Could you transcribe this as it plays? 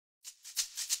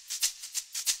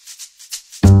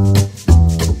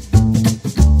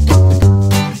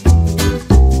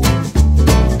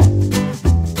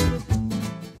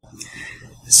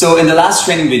So in the last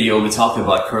training video, we talked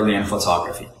about Kirlian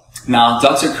photography. Now,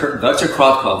 Dr.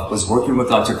 Krotkov was working with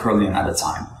Dr. Kirlian at the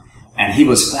time, and he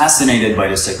was fascinated by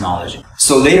this technology.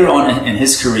 So later on in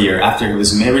his career, after he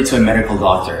was married to a medical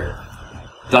doctor,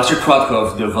 Dr.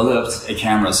 Krotkov developed a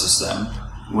camera system,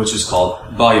 which is called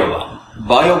BioWell.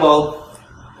 BioWell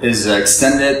is an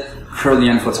extended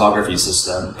Kirlian photography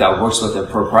system that works with a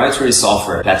proprietary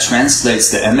software that translates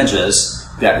the images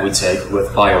that we take with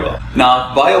BioWell.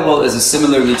 Now, BioWell is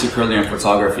similarly to Kirlian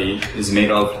photography, is made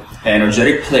of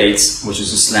energetic plates, which is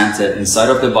slanted inside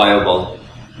of the BioWell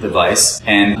device,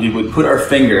 and we would put our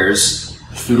fingers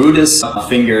through this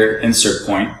finger insert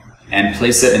point and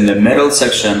place it in the middle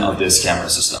section of this camera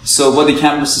system. So what the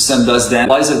camera system does then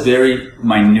applies a very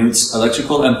minute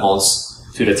electrical impulse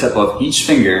to the tip of each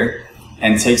finger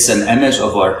and takes an image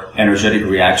of our energetic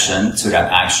reaction to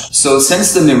that action. So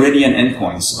since the meridian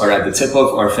endpoints are at the tip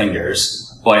of our fingers,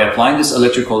 by applying this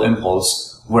electrical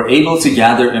impulse, we're able to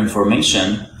gather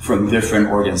information from different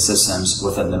organ systems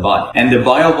within the body. And the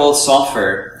BioWell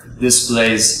software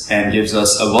displays and gives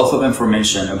us a wealth of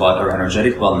information about our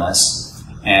energetic wellness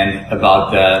and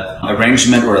about the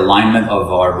arrangement or alignment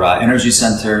of our energy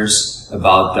centers,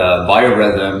 about the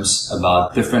biorhythms,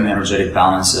 about different energetic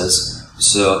balances.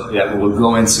 So yeah, we'll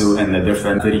go into in the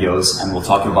different videos and we'll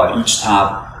talk about each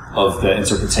tab of the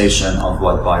interpretation of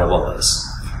what BioWell is.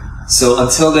 So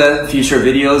until the future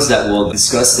videos that will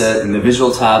discuss the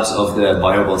individual tabs of the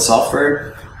BioWell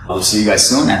software, I'll see you guys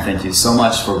soon, and thank you so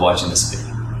much for watching this video.